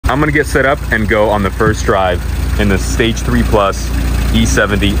I'm gonna get set up and go on the first drive in the Stage 3 Plus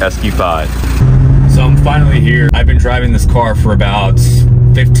E70 SQ5. So I'm finally here. I've been driving this car for about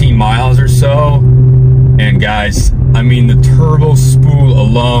 15 miles or so. And guys, I mean, the turbo spool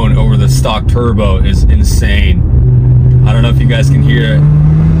alone over the stock turbo is insane. I don't know if you guys can hear it.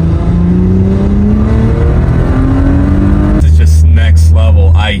 It's just next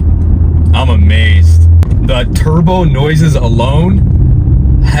level. I'm amazed. The turbo noises alone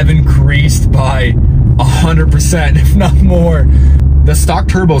have increased by 100%, if not more. The stock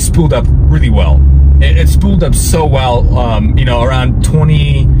turbo spooled up really well. It spooled up so well, you know, around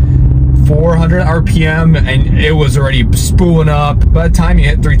 2,400 RPM, and it was already spooling up. By the time you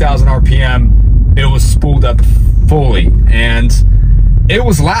hit 3,000 RPM, it was spooled up fully, and it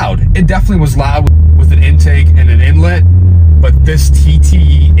was loud. It definitely was loud with an intake and an inlet, but this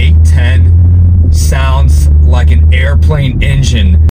TTE 810 sounds like an airplane engine.